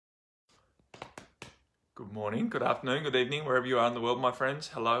Good morning, good afternoon, good evening, wherever you are in the world, my friends.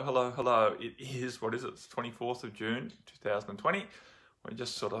 Hello, hello, hello. It is, what is it? It's 24th of June, 2020. We're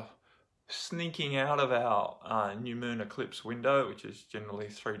just sort of sneaking out of our new moon eclipse window, which is generally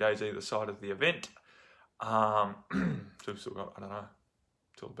 3 days either side of the event. So we've still got, I don't know,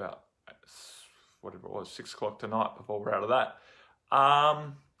 till about whatever it was, 6 o'clock tonight before we're out of that.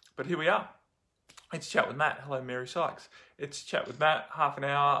 But here we are. It's Chat with Matt. Hello, Mary Sykes. It's Chat with Matt, half an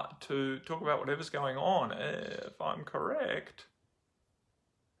hour to talk about whatever's going on. If I'm correct,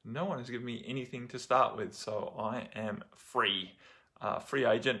 no one has given me anything to start with, so I am free. Free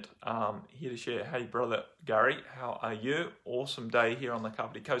agent, here to share. Hey, brother Gary, how are you? Awesome day here on the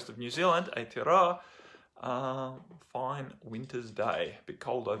Kapiti coast of New Zealand. Aotearoa. Fine winter's day. A bit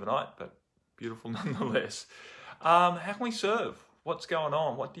cold overnight, but beautiful nonetheless. How can we serve? What's going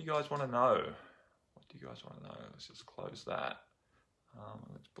on? What do you guys want to know? Do you guys want to know? Let's just close that.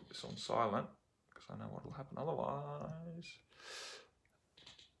 Let's put this on silent because I know what will happen otherwise.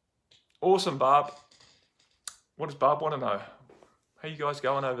 Awesome, Barb. What does Barb want to know? How you guys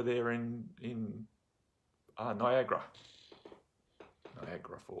going over there in Niagara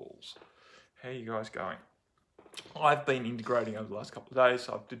Falls? How are you guys going? I've been integrating over the last couple of days.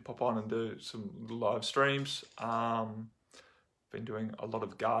 So I did pop on and do some live streams. Been doing a lot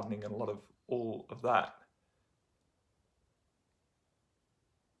of gardening and a lot of all of that.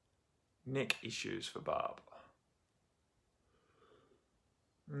 Neck issues for Barb.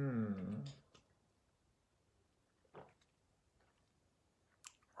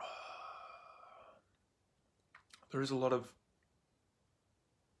 There is a lot of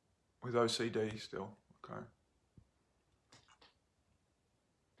with OCD still, okay.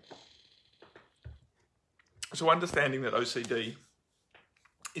 So understanding that OCD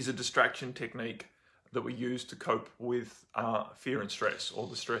is a distraction technique that we use to cope with fear and stress, or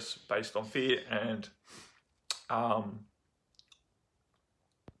the stress based on fear, and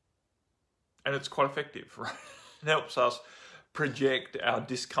it's quite effective, right? It helps us project our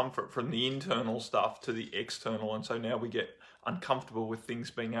discomfort from the internal stuff to the external, and so now we get uncomfortable with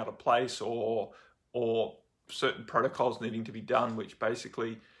things being out of place or certain protocols needing to be done, which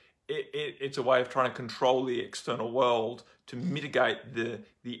basically it's a way of trying to control the external world to mitigate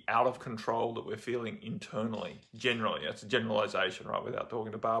the out of control that we're feeling internally. Generally, it's a generalization, right? Without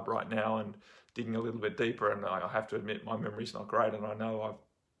talking to Barb right now and digging a little bit deeper, and I have to admit my memory's not great, and I know I've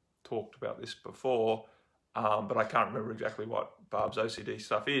talked about this before, but I can't remember exactly what Barb's OCD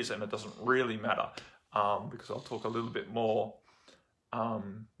stuff is, and it doesn't really matter because I'll talk a little bit more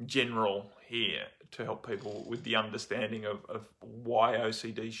general here to help people with the understanding of why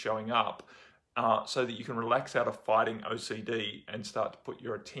OCD is showing up, so that you can relax out of fighting OCD and start to put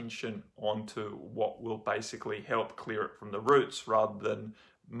your attention onto what will basically help clear it from the roots, rather than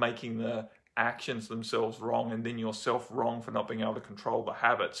making the actions themselves wrong and then yourself wrong for not being able to control the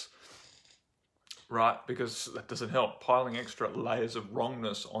habits, right? Because that doesn't help. Piling extra layers of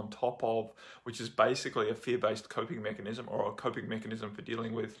wrongness on top of, which is basically a fear-based coping mechanism, or a coping mechanism for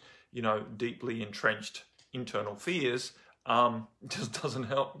dealing with, you know, deeply entrenched internal fears, just doesn't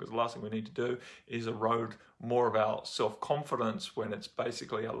help, because the last thing we need to do is erode more of our self-confidence when it's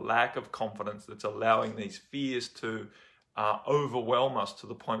basically a lack of confidence that's allowing these fears to overwhelm us to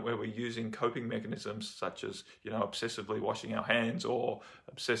the point where we're using coping mechanisms such as, you know, obsessively washing our hands, or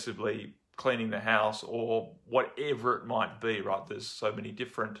obsessively cleaning the house, or whatever it might be, right? There's so many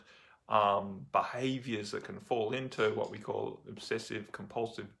different behaviors that can fall into what we call obsessive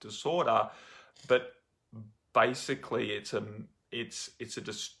compulsive disorder, but basically it's a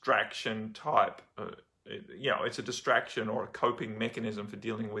distraction type, it's a distraction or a coping mechanism for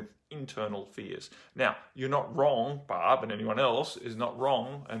dealing with internal fears. Now, you're not wrong, Barb, and anyone else is not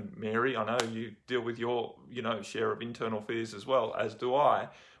wrong, and Mary, I know you deal with your, share of internal fears as well, as do I.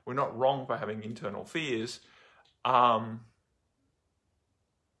 We're not wrong for having internal fears.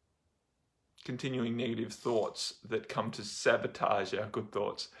 Continuing negative thoughts that come to sabotage our good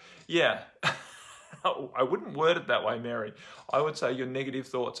thoughts. Yeah, I wouldn't word it that way, Mary. I would say your negative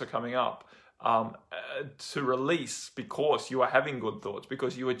thoughts are coming up to release because you are having good thoughts,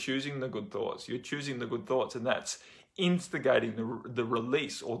 because you are choosing the good thoughts. You're choosing the good thoughts, and that's instigating the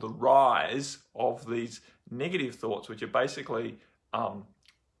release or the rise of these negative thoughts, which are basically,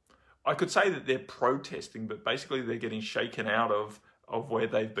 I could say that they're protesting, but basically they're getting shaken out of where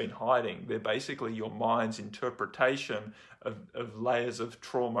they've been hiding. They're basically your mind's interpretation of layers of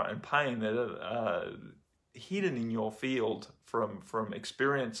trauma and pain that are hidden in your field from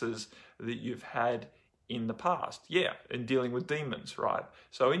experiences that you've had in the past. Yeah, and dealing with demons, right?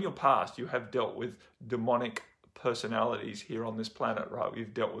 So in your past, you have dealt with demonic personalities here on this planet, right?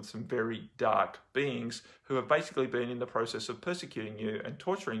 We've dealt with some very dark beings who have basically been in the process of persecuting you and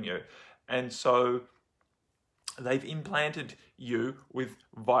torturing you. And so they've implanted you with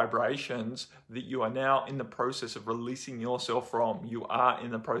vibrations that you are now in the process of releasing yourself from. You are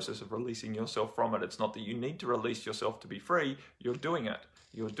in the process of releasing yourself from it. It's not that you need to release yourself to be free. You're doing it.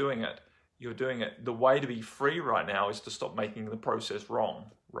 You're doing it. You're doing it. The way to be free right now is to stop making the process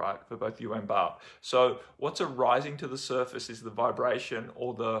wrong, right? For both you and Barb. So what's arising to the surface is the vibration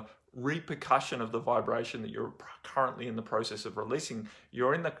or the repercussion of the vibration that you're currently in the process of releasing.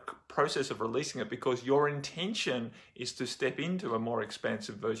 You're in the process of releasing it because your intention is to step into a more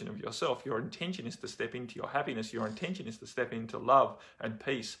expansive version of yourself. Your intention is to step into your happiness. Your intention is to step into love and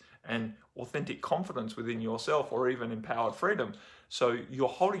peace and authentic confidence within yourself, or even empowered freedom. So you're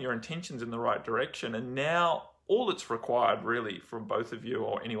holding your intentions in the right direction, and now all that's required really from both of you,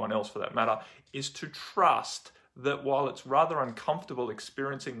 or anyone else for that matter, is to trust that while it's rather uncomfortable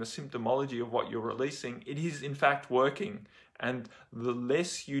experiencing the symptomology of what you're releasing, it is in fact working. And the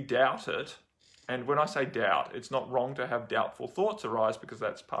less you doubt it, and when I say doubt, it's not wrong to have doubtful thoughts arise because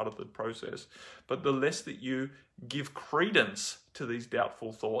that's part of the process, but the less that you give credence to these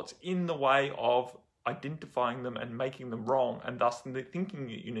doubtful thoughts in the way of identifying them and making them wrong, and thus thinking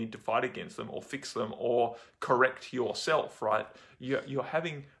that you need to fight against them or fix them or correct yourself, right? You're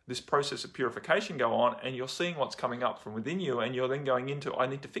having this process of purification go on, and you're seeing what's coming up from within you, and you're then going into, I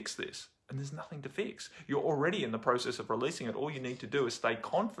need to fix this. And there's nothing to fix. You're already in the process of releasing it. All you need to do is stay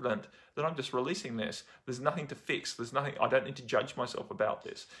confident that I'm just releasing this. There's nothing to fix. There's nothing, I don't need to judge myself about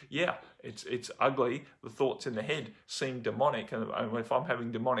this. Yeah, it's ugly. The thoughts in the head seem demonic. And if I'm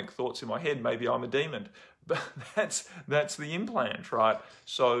having demonic thoughts in my head, maybe I'm a demon. But that's the implant, right?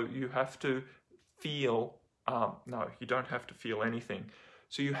 So you have to feel, no, you don't have to feel anything.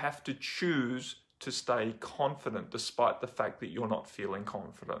 So you have to choose to stay confident despite the fact that you're not feeling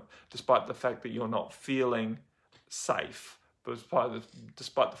confident, despite the fact that you're not feeling safe, despite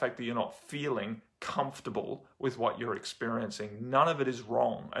the fact that you're not feeling comfortable with what you're experiencing. None of it is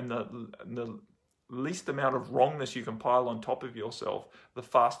wrong. And the least amount of wrongness you can pile on top of yourself, the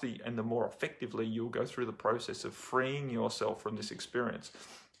faster and the more effectively you'll go through the process of freeing yourself from this experience.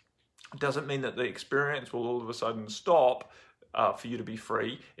 It doesn't mean that the experience will all of a sudden stop for you to be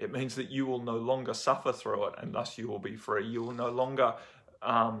free. It means that you will no longer suffer through it, and thus you will be free. You will no longer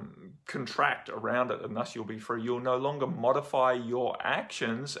contract around it, and thus you'll be free. You'll no longer modify your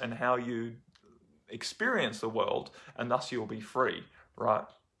actions and how you experience the world, and thus you'll be free, right?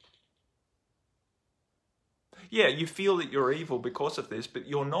 Yeah, you feel that you're evil because of this, but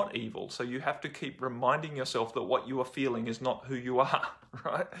you're not evil. So you have to keep reminding yourself that what you are feeling is not who you are,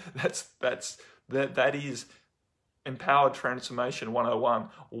 right? That is Empowered Transformation 101.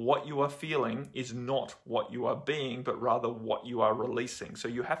 What you are feeling is not what you are being, but rather what you are releasing. So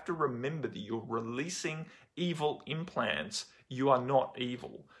you have to remember that you're releasing evil implants. You are not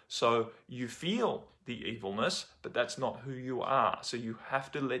evil. So you feel the evilness, but that's not who you are. So you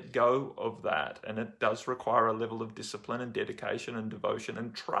have to let go of that. And it does require a level of discipline and dedication and devotion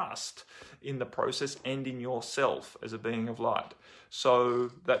and trust in the process and in yourself as a being of light.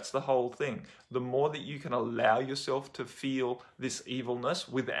 So that's the whole thing. The more that you can allow yourself to feel this evilness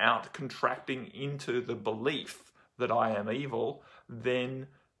without contracting into the belief that I am evil, then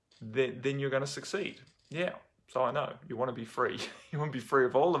you're going to succeed. Yeah. So I know you want to be free. You want to be free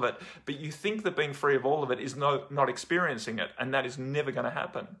of all of it, but you think that being free of all of it is not experiencing it, and that is never going to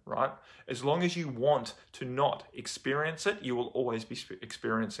happen, right? As long as you want to not experience it, you will always be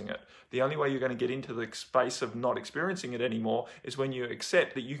experiencing it. The only way you're going to get into the space of not experiencing it anymore is when you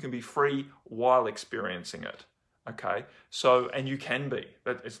accept that you can be free while experiencing it. Okay, so, and you can be.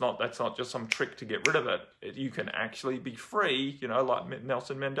 That's not just some trick to get rid of it. You can actually be free, you know, like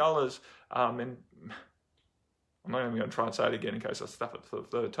Nelson Mandela's and I'm not even going to try and say it again in case I stuff it for the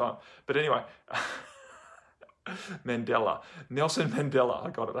third time. But anyway, Mandela, Nelson Mandela,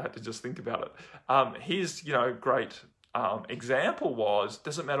 I got it. I had to just think about it. His, great example was,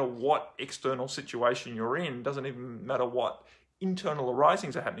 doesn't matter what external situation you're in, doesn't even matter what internal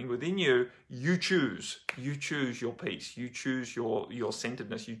arisings are happening within you, you choose your peace, you choose your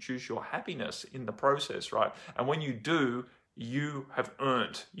centeredness, you choose your happiness in the process, right? And when you do, you have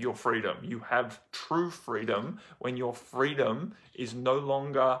earned your freedom. You have true freedom when your freedom is no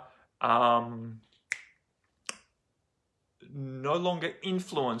longer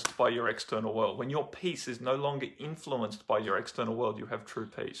influenced by your external world. When your peace is no longer influenced by your external world, you have true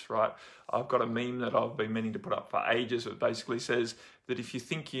peace, right? I've got a meme that I've been meaning to put up for ages. It basically says that if you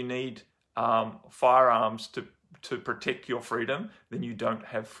think you need firearms to protect your freedom, then you don't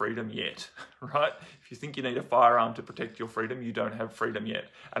have freedom yet, right? If you think you need a firearm to protect your freedom, you don't have freedom yet.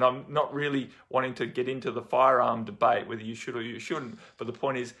 And I'm not really wanting to get into the firearm debate, whether you should or you shouldn't, but the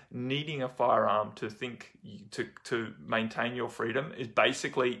point is needing a firearm to maintain your freedom is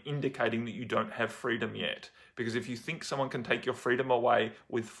basically indicating that you don't have freedom yet. Because if you think someone can take your freedom away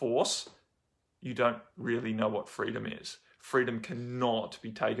with force, you don't really know what freedom is. Freedom cannot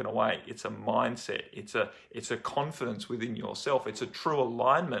be taken away. It's a mindset. It's a confidence within yourself. It's a true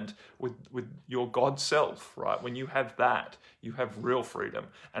alignment with your God self, right? When you have that, you have real freedom.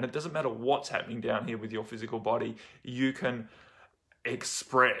 And it doesn't matter what's happening down here with your physical body, you can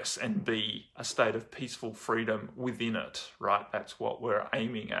express and be a state of peaceful freedom within it, right? That's what we're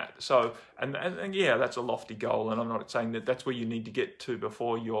aiming at. So, and yeah, that's a lofty goal, and I'm not saying that that's where you need to get to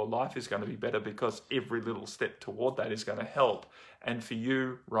before your life is going to be better, because every little step toward that is going to help. And for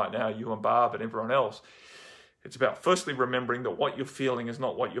you right now, you and Barb and everyone else, it's about firstly remembering that what you're feeling is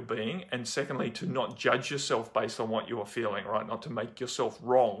not what you're being, and secondly to not judge yourself based on what you are feeling, right? Not to make yourself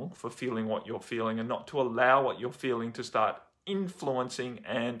wrong for feeling what you're feeling, and not to allow what you're feeling to start influencing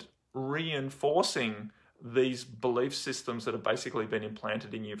and reinforcing these belief systems that have basically been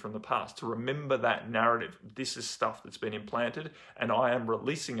implanted in you from the past. To remember that narrative, this is stuff that's been implanted, and I am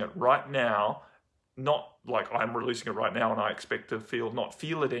releasing it right now. Not like I'm releasing it right now and I expect to not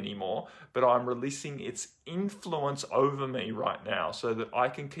feel it anymore, but I'm releasing its influence over me right now so that I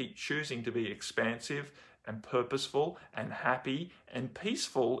can keep choosing to be expansive and purposeful and happy and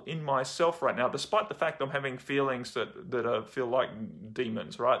peaceful in myself right now, despite the fact I'm having feelings that feel like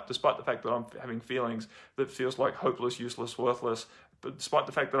demons, right? Despite the fact that I'm having feelings that feels like hopeless, useless, worthless, but despite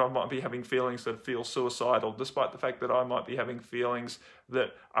the fact that I might be having feelings that feel suicidal, despite the fact that I might be having feelings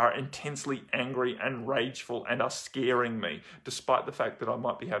that are intensely angry and rageful and are scaring me, despite the fact that I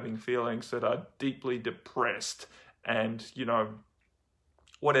might be having feelings that are deeply depressed and,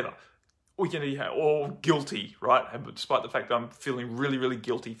 whatever. Or guilty, right? And despite the fact that I'm feeling really, really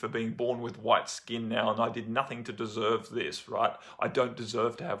guilty for being born with white skin now, and I did nothing to deserve this, right? I don't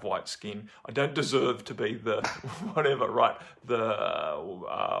deserve to have white skin. I don't deserve to be the whatever, right?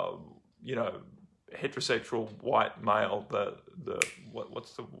 The heterosexual white male,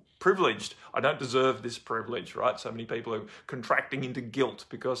 what's the privileged. I don't deserve this privilege, right? So many people are contracting into guilt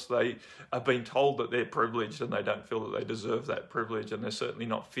because they have been told that they're privileged and they don't feel that they deserve that privilege, and they're certainly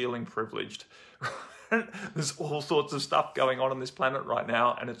not feeling privileged. There's all sorts of stuff going on this planet right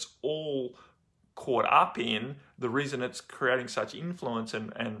now, and it's all caught up in the reason it's creating such influence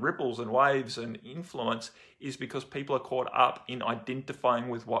and ripples and waves and influence is because people are caught up in identifying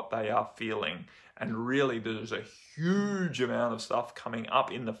with what they are feeling. And really, there's a huge amount of stuff coming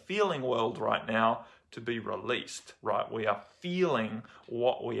up in the feeling world right now to be released, right? We are feeling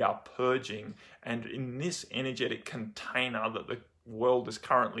what we are purging. And in this energetic container that the world is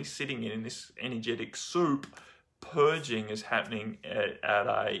currently sitting in this energetic soup, purging is happening at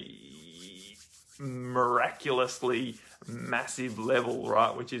a miraculously massive level,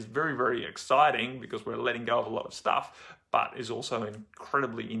 right? Which is very, very exciting because we're letting go of a lot of stuff, but is also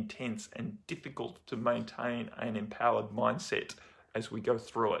incredibly intense and difficult to maintain an empowered mindset as we go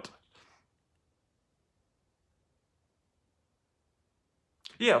through it.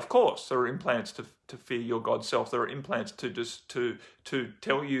 Yeah, of course, there are implants to fear your God self. There are implants to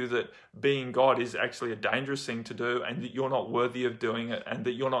tell you that being God is actually a dangerous thing to do, and that you're not worthy of doing it, and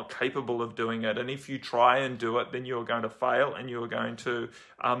that you're not capable of doing it. And if you try and do it, then you're going to fail, and you're going to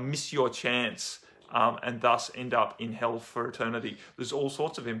miss your chance, and thus end up in hell for eternity. There's all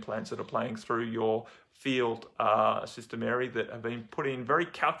sorts of implants that are playing through your field, Sister Mary, that have been put in very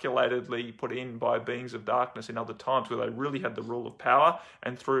calculatedly, put in by beings of darkness in other times where they really had the rule of power,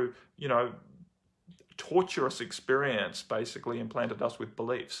 and through, torturous experience basically implanted us with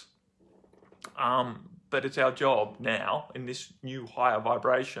beliefs. But it's our job now in this new higher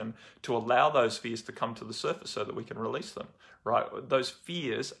vibration to allow those fears to come to the surface so that we can release them, right? Those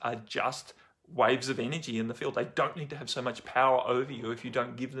fears are just waves of energy in the field. They don't need to have so much power over you if you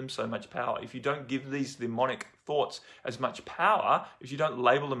don't give them so much power. If you don't give these demonic thoughts as much power, if you don't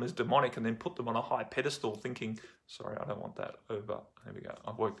label them as demonic and then put them on a high pedestal thinking, sorry, I don't want that over. There we go.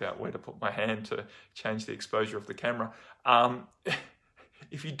 I've worked out where to put my hand to change the exposure of the camera.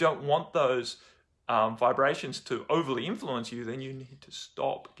 If you don't want those vibrations to overly influence you, then you need to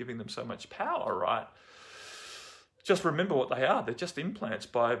stop giving them so much power, right? just remember what they are. They're just implants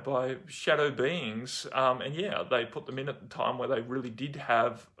by shadow beings. And yeah, they put them in at the time where they really did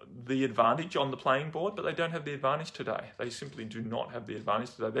have the advantage on the playing board, but they don't have the advantage today. They simply do not have the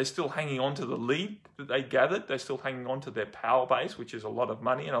advantage today. They're still hanging on to the lead that they gathered. They're still hanging on to their power base, which is a lot of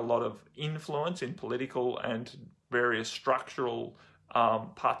money and a lot of influence in political and various structural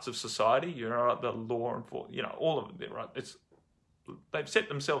parts of society. You know, the law and, you know, all of it, right? They've set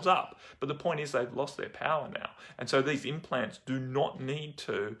themselves up, but the point is they've lost their power now. And so these implants do not need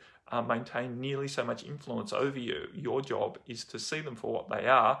to maintain nearly so much influence over you. Your job is to see them for what they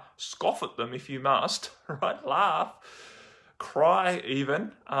are, scoff at them if you must, right? Laugh, cry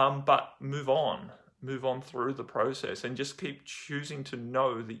even, but move on. Move on through the process and just keep choosing to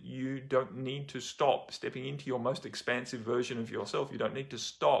know that you don't need to stop stepping into your most expansive version of yourself. You don't need to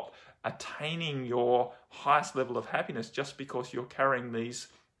stop attaining your highest level of happiness just because you're carrying these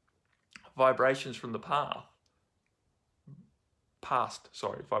vibrations from the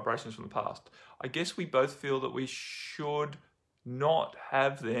vibrations from the past. I guess we both feel that we should not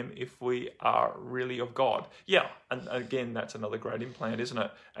have them if we are really of God. Yeah, and again, that's another great implant, isn't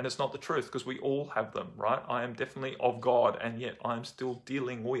it? And it's not the truth, because we all have them, right? I am definitely of God, and yet I'm still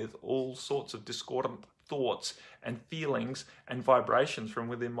dealing with all sorts of discordant thoughts and feelings and vibrations from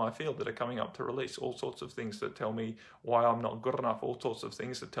within my field that are coming up to release. All sorts of things that tell me why I'm not good enough. All sorts of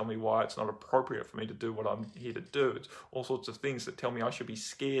things that tell me why it's not appropriate for me to do what I'm here to do. It's all sorts of things that tell me I should be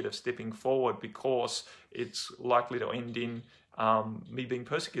scared of stepping forward because it's likely to end in me being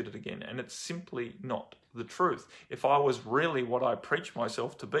persecuted again. And it's simply not the truth. If I was really what I preach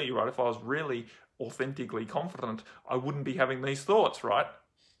myself to be, right? If I was really authentically confident, I wouldn't be having these thoughts, right?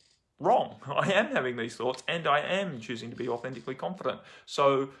 Wrong. I am having these thoughts and I am choosing to be authentically confident.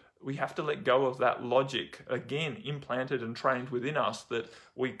 So we have to let go of that logic, again, implanted and trained within us, that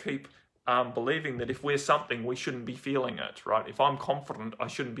we keep believing that if we're something, we shouldn't be feeling it, right? If I'm confident, I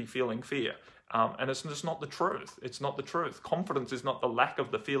shouldn't be feeling fear. And it's just not the truth. It's not the truth. Confidence is not the lack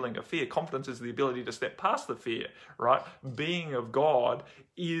of the feeling of fear. Confidence is the ability to step past the fear, right? Being of God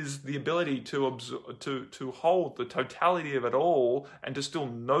is the ability to hold the totality of it all and to still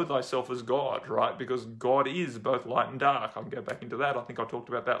know thyself as God, right? Because God is both light and dark. I'll go back into that. I think I talked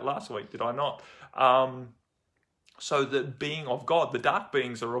about that last week, did I not? So the being of God, the dark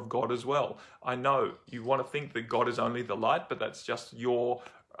beings are of God as well. I know you want to think that God is only the light, but that's just your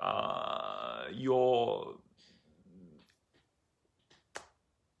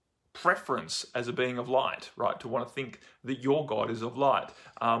preference as a being of light, right? To want to think that your God is of light.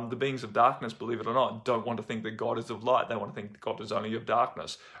 The beings of darkness, believe it or not, don't want to think that God is of light. They want to think that God is only of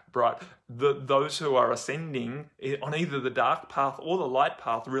darkness, right? Those who are ascending on either the dark path or the light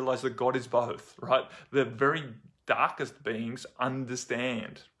path realize that God is both, right? The very darkest beings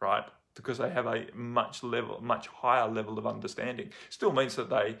understand, right? Because they have a much higher level of understanding. Still means that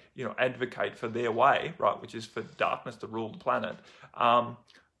they, advocate for their way, right, which is for darkness to rule the planet,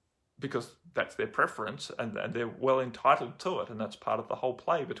 because that's their preference, and they're well entitled to it, and that's part of the whole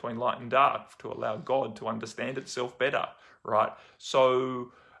play between light and dark, to allow God to understand itself better, right?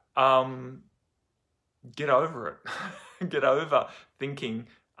 So get over it. Get over thinking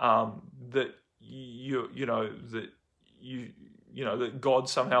that that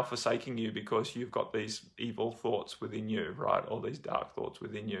God's somehow forsaking you because you've got these evil thoughts within you, right? Or these dark thoughts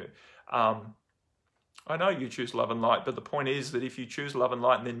within you. I know you choose love and light, but the point is that if you choose love and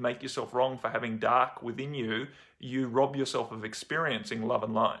light and then make yourself wrong for having dark within you, you rob yourself of experiencing love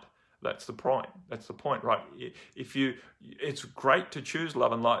and light. That's the point. That's the point, right? It's great to choose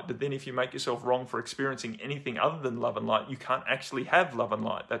love and light, but then if you make yourself wrong for experiencing anything other than love and light, you can't actually have love and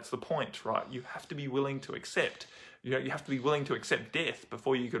light. That's the point, right? You have to be willing to accept. You have to be willing to accept death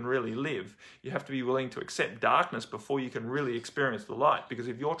before you can really live. You have to be willing to accept darkness before you can really experience the light. Because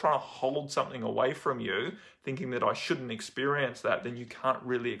if you're trying to hold something away from you, thinking that I shouldn't experience that, then you can't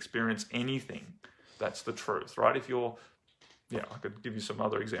really experience anything. That's the truth, right? I could give you some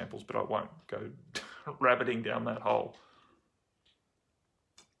other examples, but I won't go rabbiting down that hole.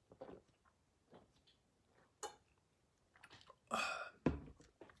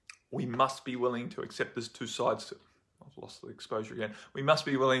 We must be willing to accept there's two sides to... I've lost the exposure again. We must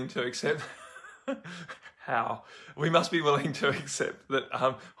be willing to accept... How? We must be willing to accept that...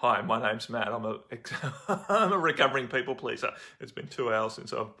 hi, my name's Matt. I'm a recovering people pleaser. It's been 2 hours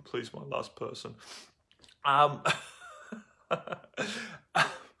since I've pleased my last person.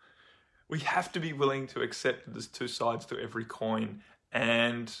 We have to be willing to accept that there's two sides to every coin,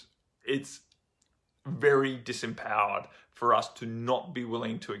 and it's very disempowered for us to not be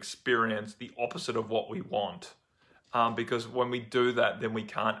willing to experience the opposite of what we want, because when we do that, then we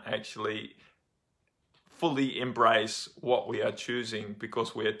can't actually fully embrace what we are choosing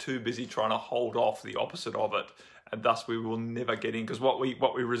because we are too busy trying to hold off the opposite of it. And thus we will never get in, because what we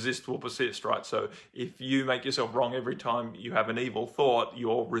resist will persist, right? So if you make yourself wrong every time you have an evil thought,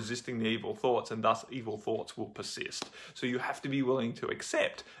 you're resisting the evil thoughts, and thus evil thoughts will persist. So you have to be willing to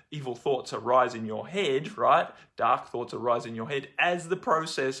accept evil thoughts arise in your head, right? Dark thoughts arise in your head as the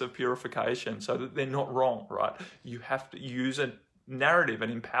process of purification, so that they're not wrong, right? You have to use a narrative,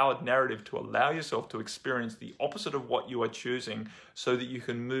 an empowered narrative, to allow yourself to experience the opposite of what you are choosing, so that you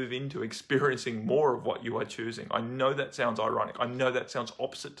can move into experiencing more of what you are choosing. I know that sounds ironic. I know that sounds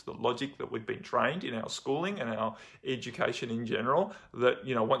opposite to the logic that we've been trained in our schooling and our education in general, that,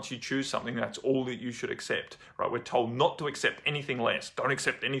 you know, once you choose something, that's all that you should accept, right? We're told not to accept anything less. Don't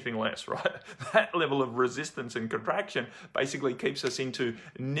accept anything less, right? That level of resistance and contraction basically keeps us into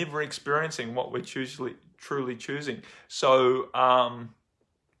never experiencing what we're truly choosing. So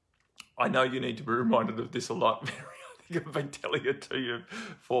I know you need to be reminded of this a lot, Mary. I think I've been telling it to you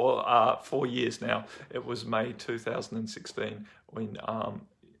for 4 years now. It was May 2016 when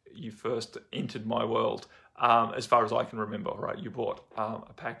you first entered my world, as far as I can remember, right? You bought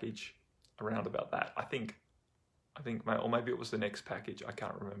a package around about that. I think, or maybe it was the next package. I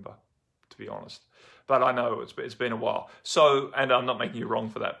can't remember, to be honest. But I know it's been a while. So, and I'm not making you wrong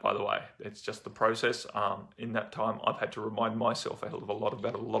for that, by the way. It's just the process. In that time, I've had to remind myself a hell of a lot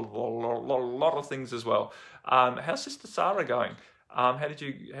about a lot of things as well. How's Sister Sarah going? How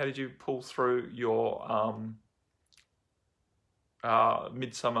did you pull through your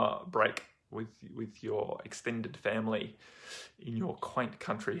midsummer break with your extended family in your quaint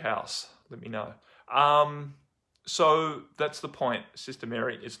country house? Let me know. So that's the point, Sister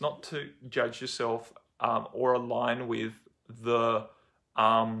Mary. It's not to judge yourself or align with the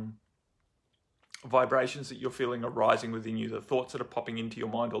vibrations that you're feeling arising within you, the thoughts that are popping into your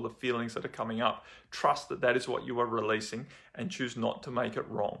mind, or the feelings that are coming up. Trust that that is what you are releasing, and choose not to make it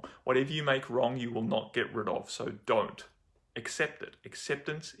wrong. Whatever you make wrong, you will not get rid of, so don't. Accept it.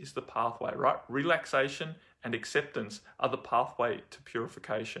 Acceptance is the pathway, right? Relaxation and acceptance are the pathway to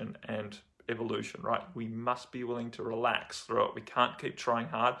purification and evolution, right? We must be willing to relax through it. We can't keep trying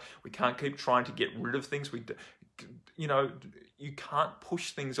hard. We can't keep trying to get rid of things. You can't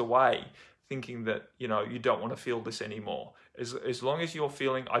push things away thinking that, you don't want to feel this anymore. As long as you're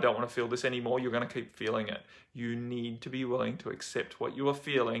feeling, I don't want to feel this anymore, you're going to keep feeling it. You need to be willing to accept what you are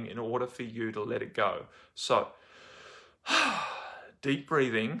feeling in order for you to let it go. So, deep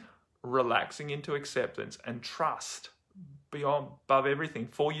breathing, relaxing into acceptance, and trust. Above everything,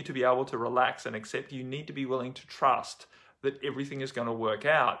 for you to be able to relax and accept, you need to be willing to trust that everything is going to work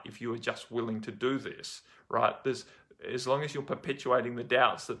out if you are just willing to do this, right? As long as you're perpetuating the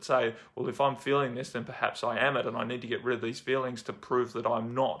doubts that say, well, if I'm feeling this, then perhaps I am it, and I need to get rid of these feelings to prove that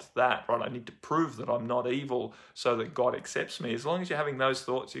I'm not that, right? I need to prove that I'm not evil so that God accepts me. As long as you're having those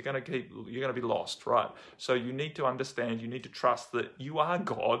thoughts, you're going to be lost, right? So you need to understand, you need to trust that you are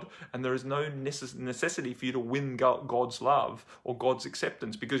God, and there is no necessity for you to win God's love or God's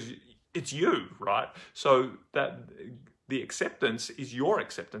acceptance, because it's you, right? So that the acceptance is your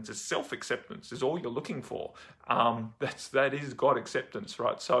acceptance, it's self-acceptance is all you're looking for. That is God acceptance,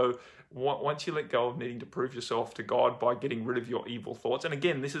 right? So once you let go of needing to prove yourself to God by getting rid of your evil thoughts, and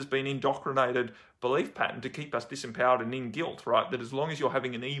again, this has been indoctrinated belief pattern to keep us disempowered and in guilt, right? That as long as you're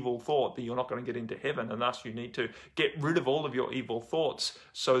having an evil thought, that you're not going to get into heaven, and thus you need to get rid of all of your evil thoughts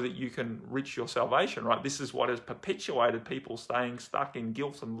so that you can reach your salvation, right? This is what has perpetuated people staying stuck in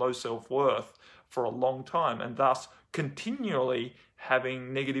guilt and low self-worth for a long time, and thus continually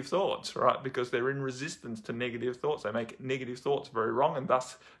having negative thoughts, right? Because they're in resistance to negative thoughts. They make negative thoughts very wrong, and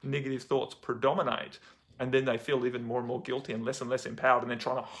thus negative thoughts predominate. And then they feel even more and more guilty and less empowered, and they're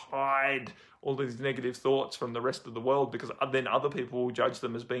trying to hide all these negative thoughts from the rest of the world, because then other people will judge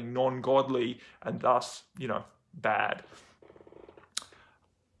them as being non-godly and thus, bad.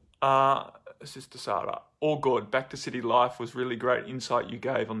 Sister Sarah, all good. Back to city life was really great insight you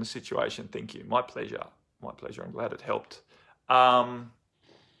gave on the situation. Thank you. My pleasure. My pleasure. I'm glad it helped.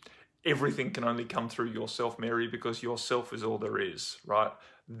 Everything can only come through yourself, Mary, because yourself is all there is, right?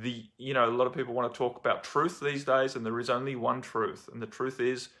 A lot of people want to talk about truth these days, and there is only one truth. And the truth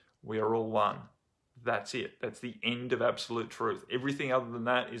is we are all one. That's it. That's the end of absolute truth. Everything other than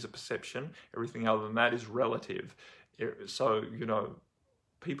that is a perception. Everything other than that is relative. So,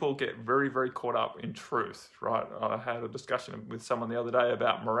 people get very, very caught up in truth, right? I had a discussion with someone the other day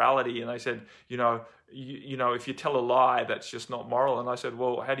about morality, and they said, if you tell a lie, that's just not moral. And I said,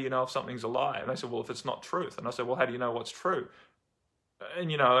 well, how do you know if something's a lie? And they said, well, if it's not truth. And I said, well, how do you know what's true?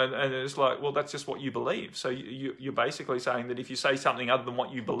 And, and it's like, well, that's just what you believe. So you're basically saying that if you say something other than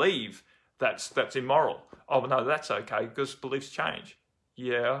what you believe, That's immoral. Oh, no, that's okay because beliefs change.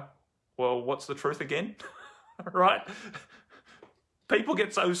 Yeah, well, what's the truth again? Right? People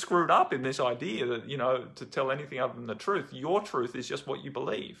get so screwed up in this idea that, you know, to tell anything other than the truth, your truth is just what you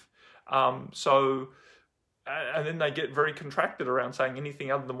believe. And then they get very contracted around saying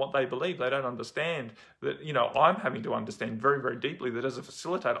anything other than what they believe. They don't understand that, you know, I'm having to understand very, very deeply that as a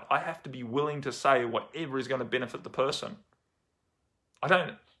facilitator, I have to be willing to say whatever is going to benefit the person. I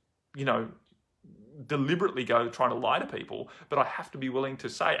don't, you know, deliberately go trying to lie to people, but I have to be willing to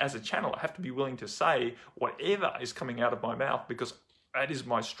say, as a channel, I have to be willing to say whatever is coming out of my mouth because that is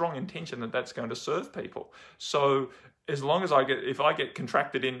my strong intention that that's going to serve people. So as long as if I get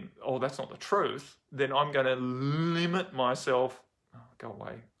contracted in, oh, that's not the truth, then I'm going to limit myself, go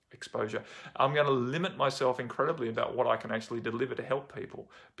away, exposure. I'm going to limit myself incredibly about what I can actually deliver to help people.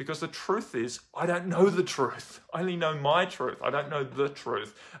 Because the truth is, I don't know the truth. I only know my truth. I don't know the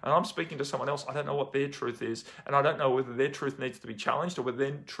truth. And I'm speaking to someone else. I don't know what their truth is. And I don't know whether their truth needs to be challenged or whether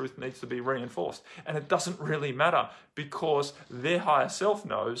their truth needs to be reinforced. And it doesn't really matter because their higher self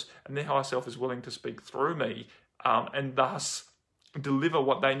knows and their higher self is willing to speak through me and thus deliver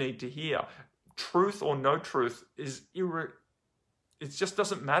what they need to hear. Truth or no truth is it just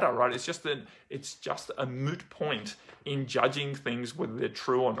doesn't matter, right? It's just a moot point in judging things whether they're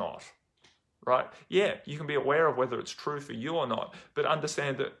true or not, right? Yeah, you can be aware of whether it's true for you or not, but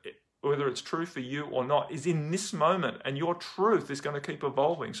understand that whether it's true for you or not is in this moment, and your truth is going to keep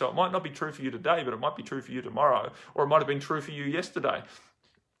evolving. So it might not be true for you today, but it might be true for you tomorrow, or it might have been true for you yesterday.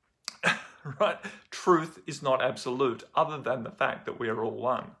 Right? Truth is not absolute, other than the fact that we are all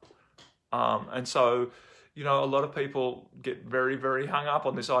one. And so, you know, a lot of people get very, very hung up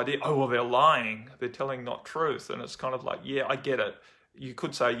on this idea, oh, well, they're lying, they're telling not truth. And it's kind of like, yeah, I get it. You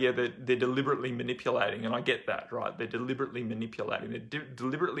could say, yeah, they're deliberately manipulating, and I get that, right? They're deliberately manipulating. They're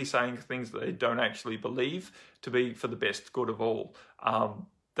deliberately saying things that they don't actually believe to be for the best good of all.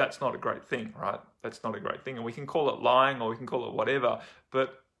 That's not a great thing, right? That's not a great thing. And we can call it lying or we can call it whatever,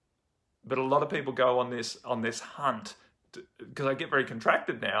 but a lot of people go on this hunt because I get very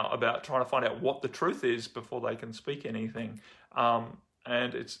contracted now about trying to find out what the truth is before they can speak anything.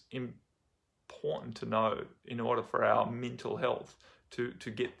 And it's important to know in order for our mental health to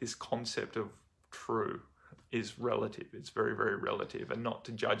get this concept of true is relative. It's very, very relative, and not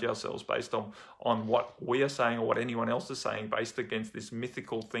to judge ourselves based on what we are saying or what anyone else is saying based against this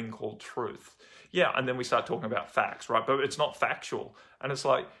mythical thing called truth. Yeah, and then we start talking about facts, right? But it's not factual. And it's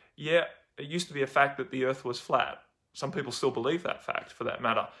like, yeah, it used to be a fact that the earth was flat. Some people still believe that fact, for that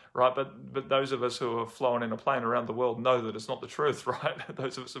matter, right? But those of us who have flown in a plane around the world know that it's not the truth, right?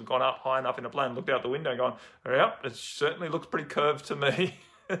 Those of us who have gone up high enough in a plane, looked out the window and gone, yep, it certainly looks pretty curved to me.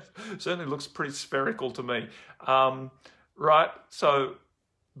 It certainly looks pretty spherical to me, right? So,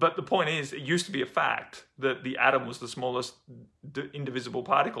 but the point is, it used to be a fact that the atom was the smallest indivisible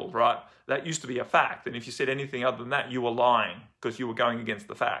particle, right? That used to be a fact. And if you said anything other than that, you were lying because you were going against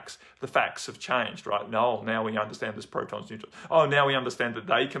the facts. The facts have changed, right? No, now we understand there's protons, neutrons. Oh, now we understand that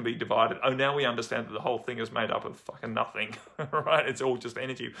they can be divided. Oh, now we understand that the whole thing is made up of fucking nothing, right? It's all just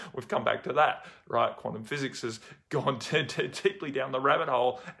energy. We've come back to that, right? Quantum physics has gone deeply down the rabbit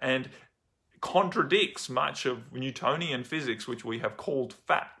hole and contradicts much of Newtonian physics, which we have called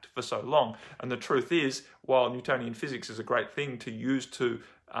fact for so long. And the truth is, while Newtonian physics is a great thing to use to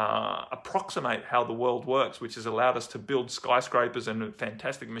approximate how the world works, which has allowed us to build skyscrapers and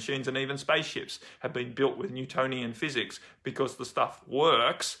fantastic machines, and even spaceships have been built with Newtonian physics because the stuff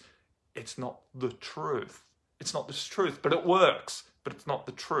works, it's not the truth. It's not the truth, but it works. But it's not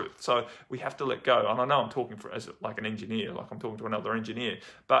the truth. So we have to let go. And I know I'm talking as like an engineer, like I'm talking to another engineer.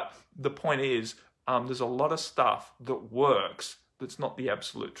 But the point is, there's a lot of stuff that works that's not the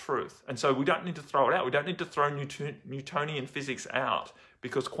absolute truth. And so we don't need to throw it out. We don't need to throw Newtonian physics out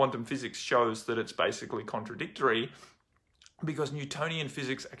because quantum physics shows that it's basically contradictory, because Newtonian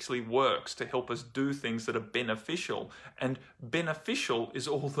physics actually works to help us do things that are beneficial, and beneficial is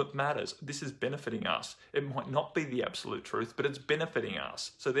all that matters. This is benefiting us. It might not be the absolute truth, but it's benefiting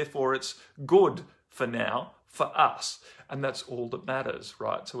us. So therefore it's good for now, for us, and that's all that matters,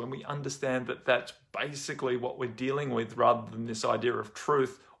 right? So when we understand that that's basically what we're dealing with rather than this idea of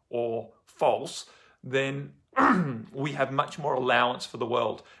truth or false, then we have much more allowance for the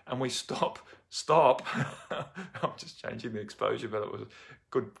world, and we stop, I'm just changing the exposure, but it was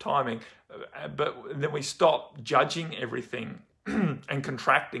good timing, but then we stop judging everything and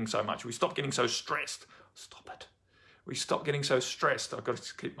contracting so much. We stop getting so stressed. Stop it. We stop getting so stressed. I've got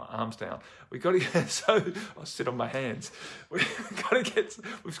to keep my arms down. We've got to get so, I'll sit on my hands. We've got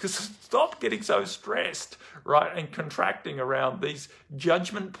to stop getting so stressed, right? And contracting around these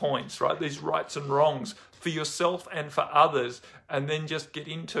judgment points, right? These rights and wrongs for yourself and for others, and then just get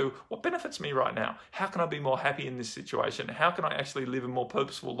into what benefits me right now. How can I be more happy in this situation? How can I actually live a more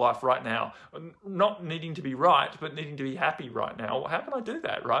purposeful life right now? Not needing to be right, but needing to be happy right now. How can I do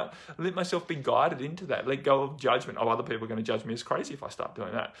that, right? Let myself be guided into that. Let go of judgment. Oh, other people are going to judge me as crazy if I start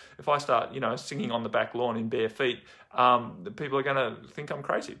doing that. If I start, singing on the back lawn in bare feet, the people are going to think I'm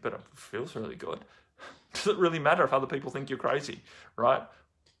crazy, but it feels really good. Does it really matter if other people think you're crazy, right?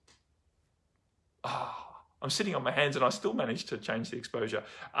 I'm sitting on my hands and I still managed to change the exposure.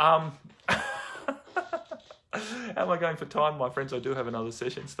 How am I going for time, my friends? I do have another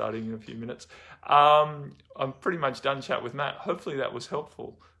session starting in a few minutes. I'm pretty much done chat with Matt. Hopefully that was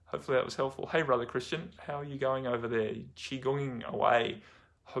helpful. Hey, Brother Christian, how are you going over there? Qigonging away,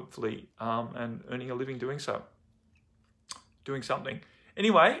 hopefully, and earning a living doing so. Doing something.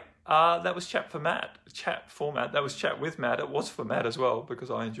 Anyway, that was chat for Matt. That was chat with Matt. It was for Matt as well because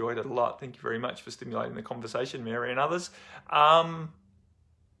I enjoyed it a lot. Thank you very much for stimulating the conversation, Mary and others.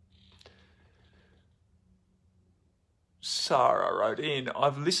 Sarah wrote in,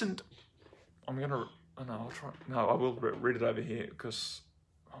 I've listened. I will read it over here because,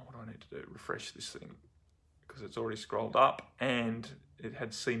 what do I need to do? Refresh this thing because it's already scrolled up and it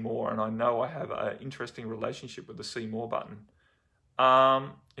had see more, and I know I have an interesting relationship with the see more button.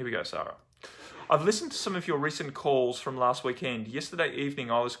 Here we go, Sarah. I've listened to some of your recent calls from last weekend. Yesterday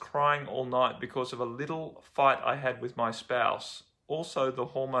evening, I was crying all night because of a little fight I had with my spouse. Also, the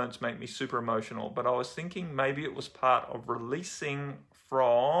hormones make me super emotional, but I was thinking maybe it was part of releasing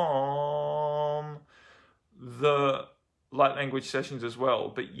from the light language sessions as well.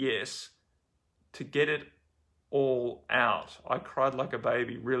 But yes, to get it all out. I cried like a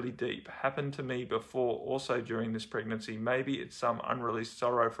baby, really deep. Happened to me before, also during this pregnancy. Maybe it's some unreleased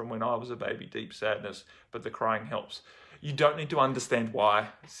sorrow from when I was a baby, deep sadness, but the crying helps. You don't need to understand why,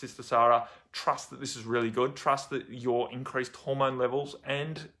 Sister Sarah. Trust that this is really good. Trust that your increased hormone levels,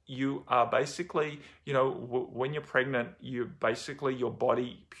 and you are basically, when you're pregnant, your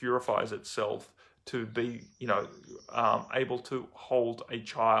body purifies itself to be, able to hold a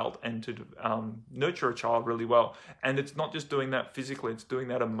child and to nurture a child really well. And it's not just doing that physically, it's doing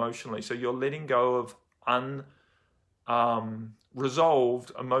that emotionally. So you're letting go of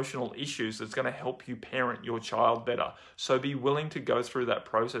resolved emotional issues that's going to help you parent your child better. So be willing to go through that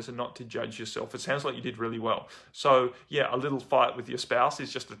process and not to judge yourself. It sounds like you did really well. So yeah, a little fight with your spouse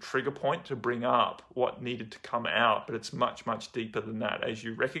is just a trigger point to bring up what needed to come out, but it's much, much deeper than that, as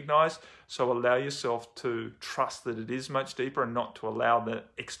you recognize. So allow yourself to trust that it is much deeper and not to allow the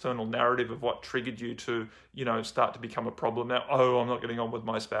external narrative of what triggered you to, start to become a problem now. Oh, I'm not getting on with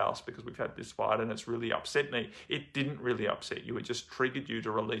my spouse because we've had this fight and it's really upset me. It didn't really upset you. It just triggered you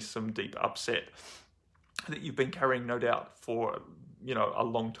to release some deep upset that you've been carrying, no doubt, for a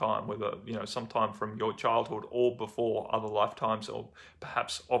long time, whether sometime from your childhood or before other lifetimes, or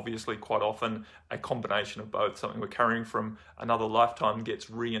perhaps obviously quite often a combination of both. Something we're carrying from another lifetime gets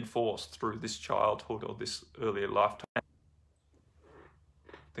reinforced through this childhood or this earlier lifetime.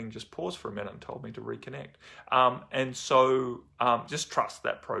 Thing just paused for a minute and told me to reconnect. And so just trust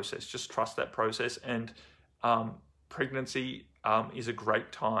that process. Just trust that process. And pregnancy is a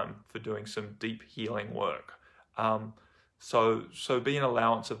great time for doing some deep healing work. So be an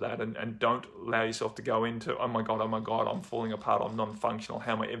allowance of that, and don't allow yourself to go into, oh my God, I'm falling apart, I'm non-functional.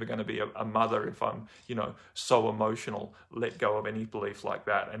 How am I ever going to be a mother if I'm, so emotional? Let go of any belief like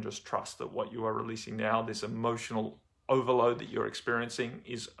that and just trust that what you are releasing now, this emotional overload that you're experiencing,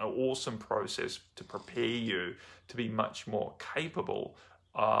 is an awesome process to prepare you to be much more capable.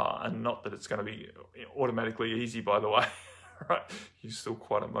 And not that it's going to be automatically easy, by the way, right? You're still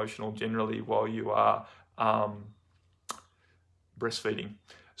quite emotional generally while you are breastfeeding.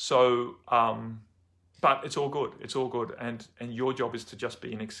 So, but it's all good. It's all good. And your job is to just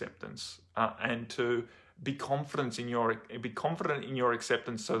be in acceptance and to be confident in your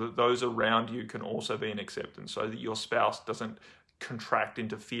acceptance, so that those around you can also be in acceptance, so that your spouse doesn't contract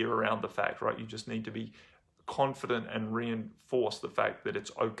into fear around the fact, right? You just need to be confident and reinforce the fact that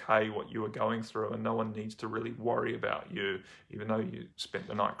it's okay what you are going through, and no one needs to really worry about you, even though you spent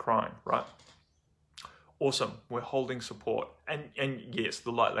the night crying, right? Awesome. We're holding support. And yes,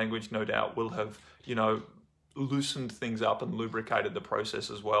 the light language no doubt will have, loosened things up and lubricated the process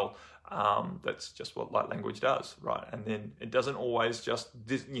as well. That's just what light language does, right? And then it doesn't always just,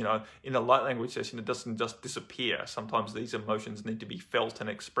 in a light language session, it doesn't just disappear. Sometimes these emotions need to be felt and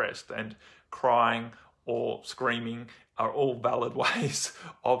expressed, and crying or screaming are all valid ways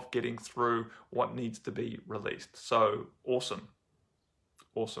of getting through what needs to be released. So awesome.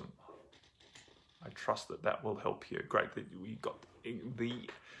 Awesome. I trust that that will help you. Great that we got the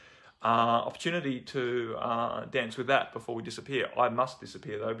opportunity to dance with that before we disappear. I must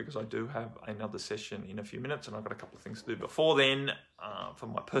disappear though, because I do have another session in a few minutes and I've got a couple of things to do before then for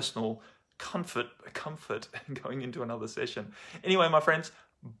my personal comfort going into another session. Anyway, my friends,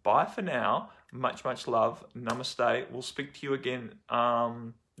 bye for now. Much love. Namaste. We'll speak to you again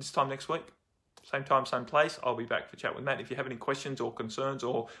this time next week. Same time, same place. I'll be back for Chat with Matt. If you have any questions or concerns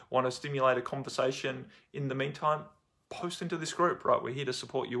or want to stimulate a conversation in the meantime, post into this group, right? We're here to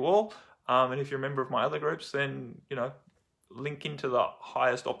support you all. And if you're a member of my other groups, then, you know, link into the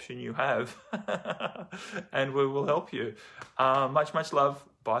highest option you have and we will help you. Much love.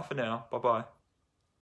 Bye for now. Bye-bye.